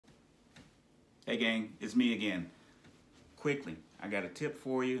Hey gang, it's me again. Quickly, I got a tip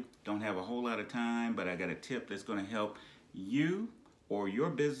for you. Don't have a whole lot of time, but I got a tip that's going to help you or your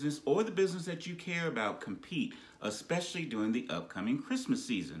business or the business that you care about compete, especially during the upcoming Christmas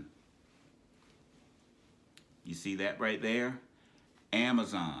season. You see that right there?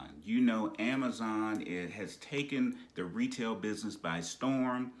 Amazon. You know Amazon, it has taken the retail business by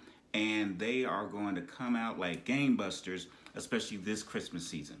storm, and they are going to come out like gangbusters, especially this Christmas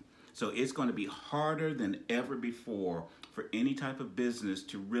season. So it's going to be harder than ever before for any type of business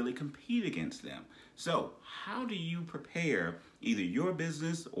to really compete against them. So how do you prepare either your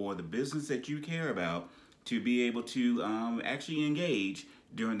business or the business that you care about to be able to actually engage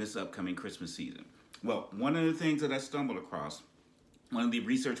during this upcoming Christmas season? Well, one of the things that I stumbled across, one of the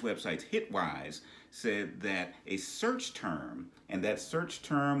research websites, Hitwise, said that a search term, and that search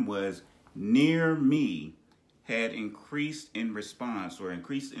term was near me, had increased in response or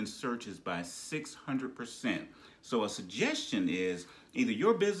increased in searches by 600%. So a suggestion is either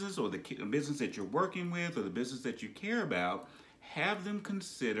your business or the business that you're working with or the business that you care about, have them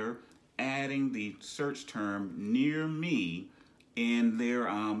consider adding the search term near me in their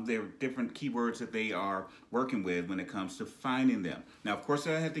different keywords that they are working with when it comes to finding them. Now, of course,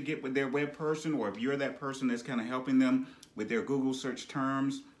 I have to get with their web person, or if you're that person that's kind of helping them with their Google search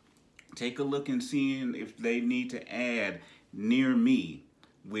terms, take a look and seeing if they need to add near me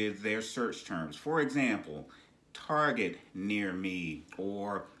with their search terms. For example, Target near me,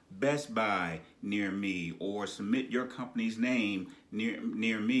 or Best Buy near me, or submit your company's name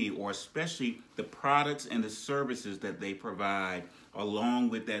near me, or especially the products and the services that they provide along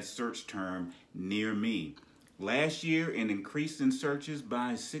with that search term near me. Last year, an increase in searches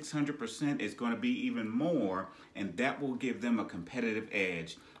by 600% is going to be even more, and that will give them a competitive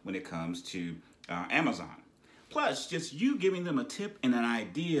edge when it comes to Amazon. Plus, just you giving them a tip and an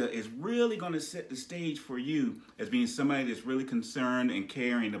idea is really going to set the stage for you as being somebody that's really concerned and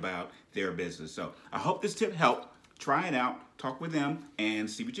caring about their business. So I hope this tip helped. Try it out, talk with them, and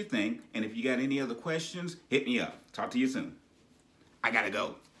see what you think. And if you got any other questions, hit me up. Talk to you soon. I gotta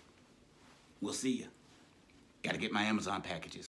go. We'll see you. Gotta get my Amazon packages.